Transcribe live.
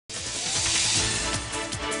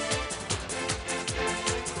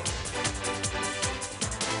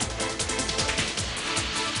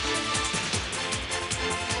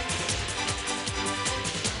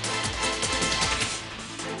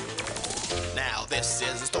This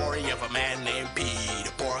is the story of a man named Pete.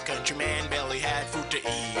 A poor countryman barely had food to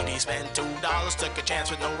eat. He spent $2, took a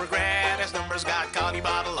chance with no regret. His numbers got caught, he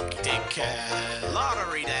bought a lucky ticket.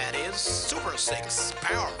 Lottery, that is. Super 6,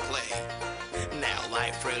 power play. Now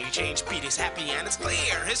life really changed. Pete is happy and it's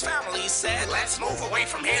clear. His family said, let's move away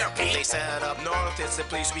from here, Pete. They said up north, it's the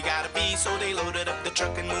place we gotta be. So they loaded up the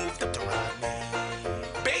truck and moved up to Rodney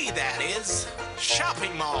Bay, that is.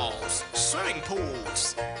 Shopping malls, swimming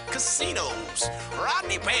pools, casinos,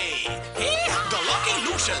 Rodney Bay. The Lucky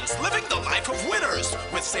Lucians, living the life of winners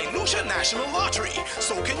with St. Lucia National Lottery.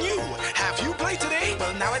 So can you. Have you played today?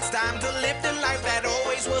 Well, now it's time to live the life that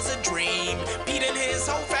always was a dream. Pete and his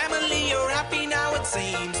whole family are happy now, it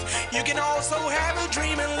seems. You can also have a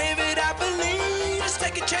dream and live it, I believe. Just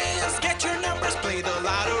take a chance, get your numbers, play the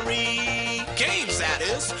lottery. Games, that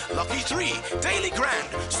is. Lucky 3, Daily Grand,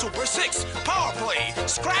 Super 6, Power Play,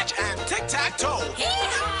 Scratch, and Tic-Tac-Toe.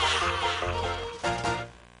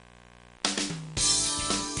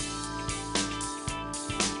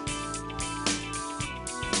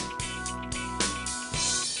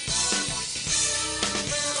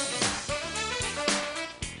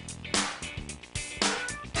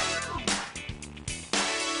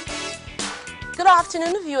 Good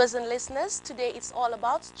afternoon, viewers and listeners. Today it's all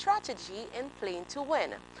about strategy in playing to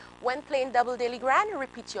win. When playing Double Daily Grand,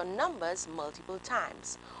 repeat your numbers multiple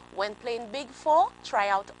times. When playing Big 4, try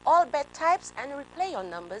out all bet types and replay your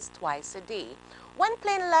numbers twice a day. When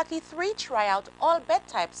playing Lucky 3, try out all bet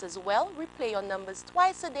types as well, replay your numbers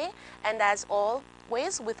twice a day. And as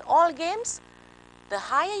always with all games, the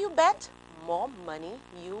higher you bet, more money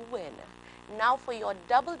you win. Now for your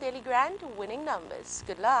Double Daily Grand winning numbers.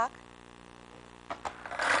 Good luck.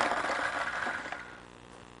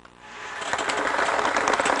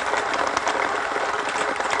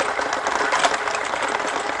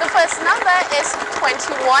 The first number is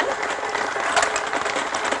 21.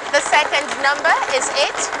 The second number is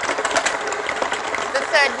 8. The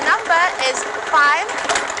third number is 5.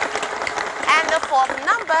 And the fourth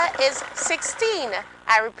number is 16.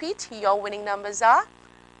 I repeat, your winning numbers are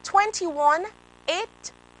 21,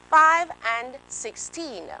 8, 5, and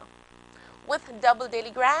 16. With Double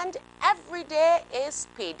Daily Grand, every day is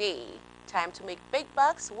payday. Time to make big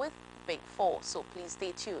bucks with Big 4, so please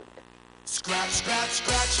stay tuned. Scratch, scratch,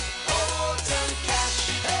 scratch, old time cash.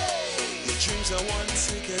 Hey! Your dreams are one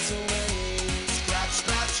ticket away. Scratch,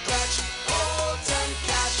 scratch, scratch, old time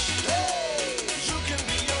cash. Hey! You can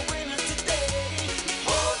be a winner today.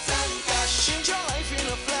 Old time cash, change your life in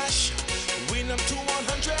a flash. Win up to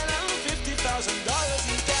 $150,000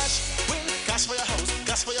 in cash. Win cash for your house,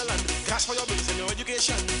 cash for your land, cash for your bills and your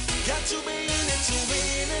education. Got to be in it to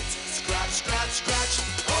win it. Scratch, scratch, scratch,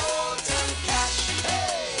 old time cash.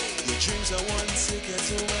 Hey! Dreams are one ticket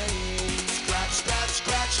away. Scratch, scratch,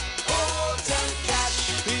 scratch, old time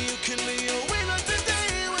cash. You can be a winner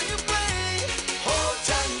today when you play Hold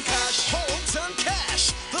Time Cash. Hold Time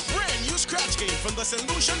Cash, the brand new scratch game from the St.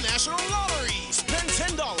 Lucia National Lottery. Spend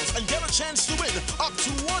 $10 and get a chance to win up to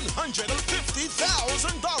 $150,000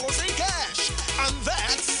 in cash. And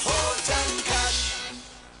that's Hold Time Cash.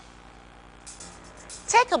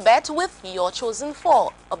 Take a bet with your chosen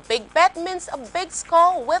 4. A big bet means a big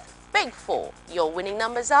score with Big 4. Your winning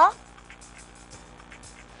numbers are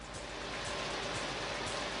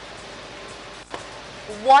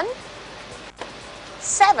 1,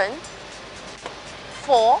 7,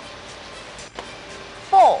 4,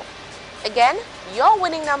 4. Again, your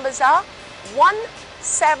winning numbers are 1,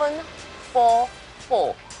 7, 4,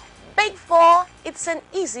 4. Big 4, it's an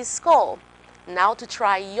easy score. Now to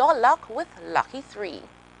try your luck with Lucky 3.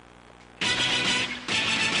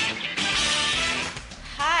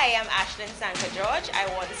 Hi, I'm Ashlyn Sanka George. I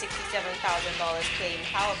won the $67,000 playing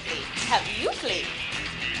Power Play. Have you played?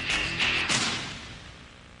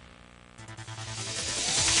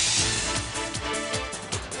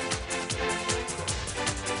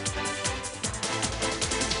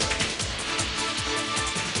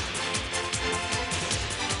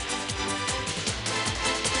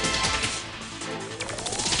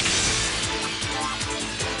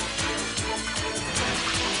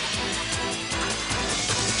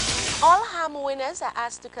 All ham winners are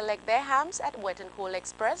asked to collect their hams at Wet & Cool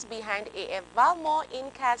Express behind AF Valmore in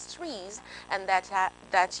Castries, and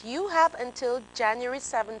that you have until January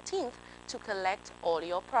 17th to collect all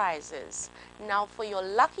your prizes. Now for your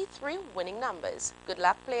Lucky 3 winning numbers. Good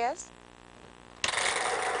luck, players.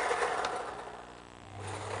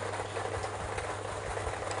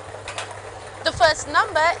 The first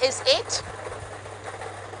number is 8.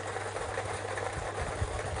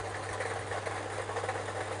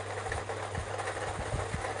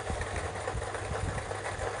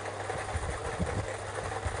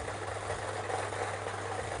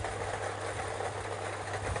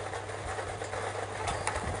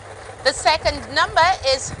 The second number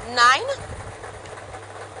is 9.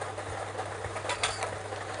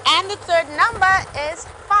 And the third number is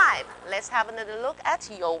 5. Let's have another look at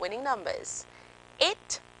your winning numbers.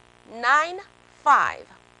 8, 9, 5.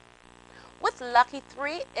 With Lucky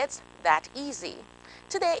 3, it's that easy.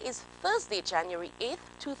 Today is Thursday, January 8th,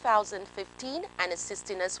 2015, and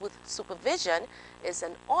assisting us with supervision is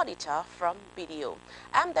an auditor from BDO.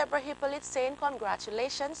 I'm Deborah Hippolyte saying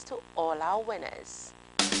congratulations to all our winners.